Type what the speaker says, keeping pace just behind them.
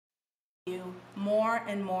you more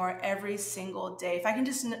and more every single day. If I can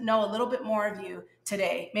just know a little bit more of you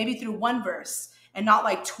today, maybe through one verse and not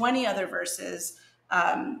like 20 other verses,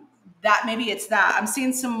 that maybe it's that. I'm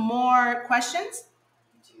seeing some more questions.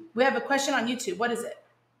 We have a question on YouTube. What is it?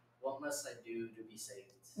 What must I do to be saved?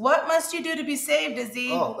 What must you do to be saved,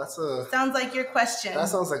 Izzy? Oh, sounds like your question. That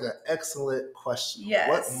sounds like an excellent question. Yes.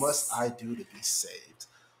 What must I do to be saved?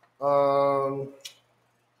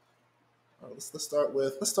 Let's start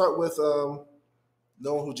with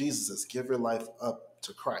knowing who Jesus is. Give your life up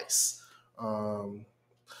to Christ.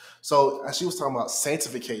 So as she was talking about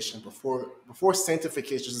sanctification, before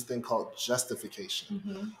sanctification, there's this thing called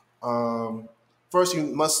justification. First, you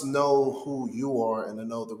must know who you are and to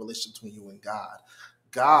know the relationship between you and God.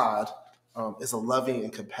 God is a loving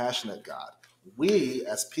and compassionate God. We,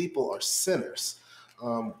 as people, are sinners.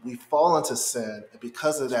 We fall into sin, and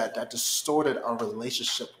because of that, that distorted our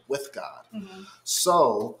relationship with God.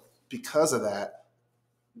 So, because of that,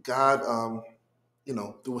 God,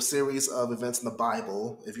 through a series of events in the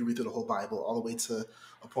Bible, if you read through the whole Bible, all the way to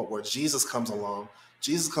a point where Jesus comes along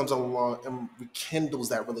and rekindles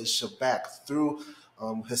that relationship back through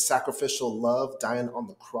his sacrificial love, dying on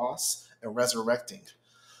the cross and resurrecting.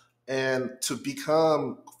 And to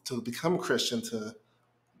become Christian, to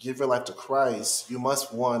give your life to Christ, you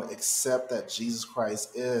must, one, accept that Jesus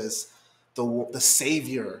Christ is the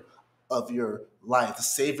Savior of your life, the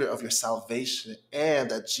Savior of your salvation, and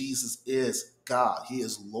that Jesus is God. He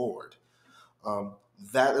is Lord.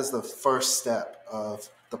 That is the first step of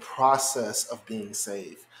the process of being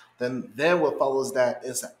saved. Then what follows that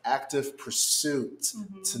is an active pursuit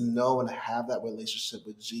to know and have that relationship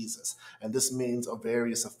with Jesus. And this means a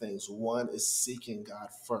various of things. One is seeking God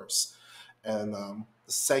first. And the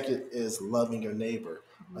second is loving your neighbor.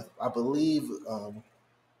 I believe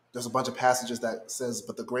there's a bunch of passages that says,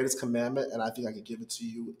 but the greatest commandment, and I think I could give it to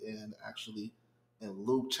you in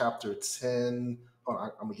Luke chapter 10. Oh,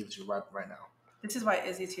 I'm going to give it to you right now. This is why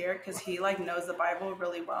Izzy's here, because he knows the Bible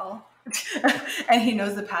really well. And he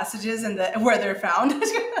knows the passages and where they're found.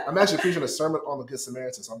 I'm actually preaching a sermon on the Good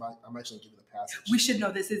Samaritan, so I'm actually giving the passage. We should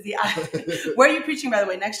know this, Izzy. Where are you preaching, by the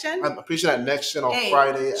way? Next Gen? I'm preaching at Next Gen on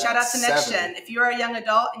Friday. Shout out to Next Gen. If you're a young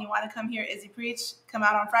adult and you want to come hear Izzy preach, come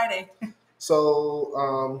out on Friday.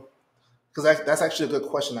 So, because that's actually a good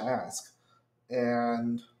question to ask.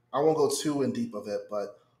 And I won't go too in deep of it,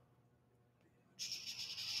 but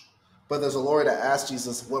there's a lawyer that asked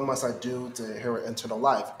Jesus, what must I do to inherit eternal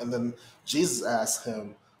life? And then Jesus asked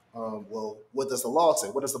him, well, what does the law say?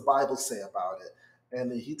 What does the Bible say about it?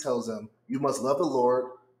 And then he tells him, you must love the Lord,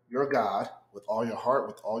 your God, with all your heart,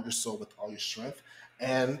 with all your soul, with all your strength,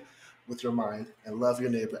 and with your mind, and love your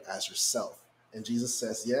neighbor as yourself. And Jesus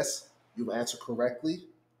says, yes, you've answered correctly.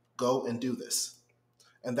 Go and do this.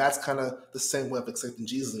 And that's kind of the same way of accepting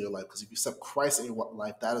Jesus in your life, because if you accept Christ in your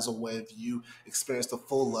life, that is a way of you experience the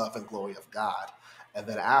full love and glory of God. And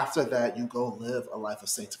then after that, you go live a life of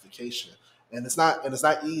sanctification. And it's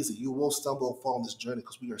not easy. You will stumble and fall on this journey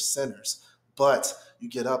because we are sinners. But you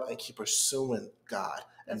get up and keep pursuing God.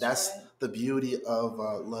 And that's right. The beauty of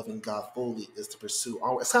loving God fully, is to pursue.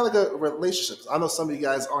 It's kind of like a relationship. I know some of you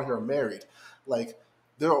guys on here are married. Like,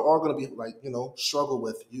 there are going to be struggle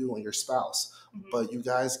with you and your spouse, but you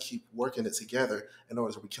guys keep working it together in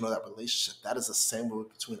order to rekindle that relationship. That is the same way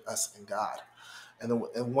between us and God. And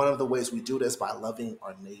one of the ways we do this by loving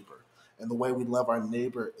our neighbor. And the way we love our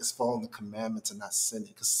neighbor is following the commandments and not sinning,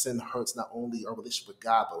 because sin hurts not only our relationship with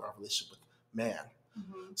God, but our relationship with man.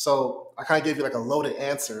 So I kind of gave you like a loaded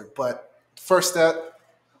answer, but first step,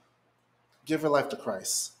 give your life to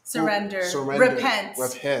Christ. Surrender. Repent.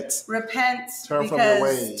 Turn from your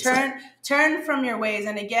ways. Turn from your ways.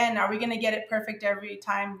 And again, are we going to get it perfect every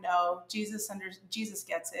time? No. Jesus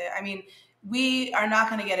gets it. I mean, we are not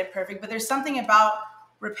going to get it perfect, but there's something about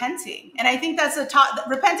repenting. And I think that's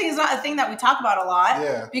repenting is not a thing that we talk about a lot.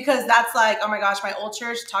 Yeah. Because that's like, oh my gosh, my old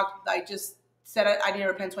church just said I need to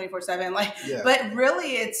repent 24/7. But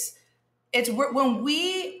really it's when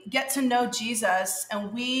we get to know Jesus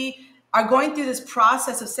and we are going through this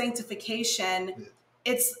process of sanctification,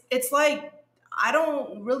 it's like, I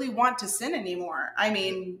don't really want to sin anymore. I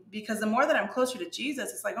mean, because the more that I'm closer to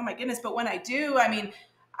Jesus, it's like, oh my goodness. But when I do, I mean,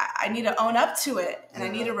 I need to own up to it, and I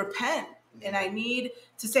need to repent, and I need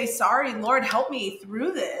to say, sorry, Lord, help me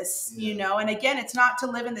through this, And again, it's not to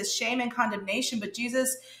live in this shame and condemnation, but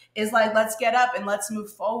Jesus is like, let's get up and let's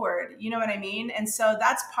move forward. You know what I mean? And so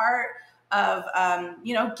that's part of,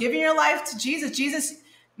 giving your life to Jesus. Jesus,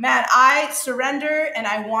 man, I surrender and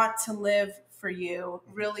I want to live for you,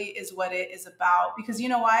 really is what it is about. Because you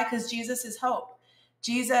know why? Because Jesus is hope.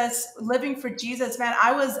 Jesus, living for Jesus, man.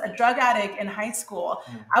 I was a drug addict in high school.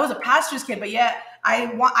 I was a pastor's kid, but yet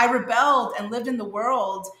I rebelled and lived in the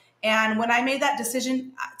world. And when I made that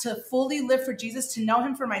decision to fully live for Jesus, to know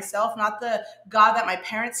him for myself, not the God that my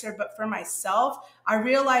parents served, but for myself, I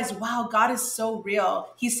realized, wow, God is so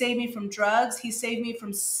real. He saved me from drugs. He saved me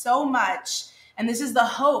from so much. And this is the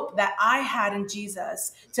hope that I had in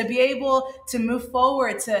Jesus, to be able to move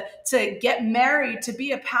forward, to get married, to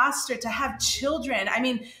be a pastor, to have children. I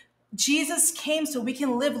mean, Jesus came so we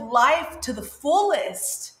can live life to the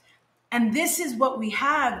fullest. And this is what we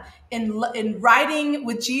have in riding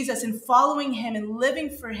with Jesus and following him and living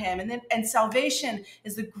for him. And salvation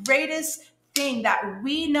is the greatest thing that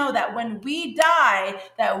we know, that when we die,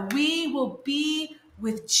 that we will be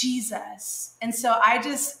with Jesus. And so I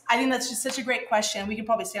think that's just such a great question. We could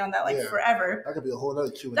probably stay on that forever. That could be a whole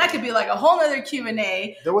other Q&A. That could be like a whole other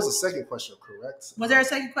Q&A. There was a second question, correct? Was there a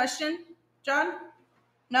second question, John?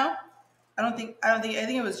 No? I think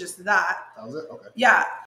it was just that. That was it? Okay. Yeah.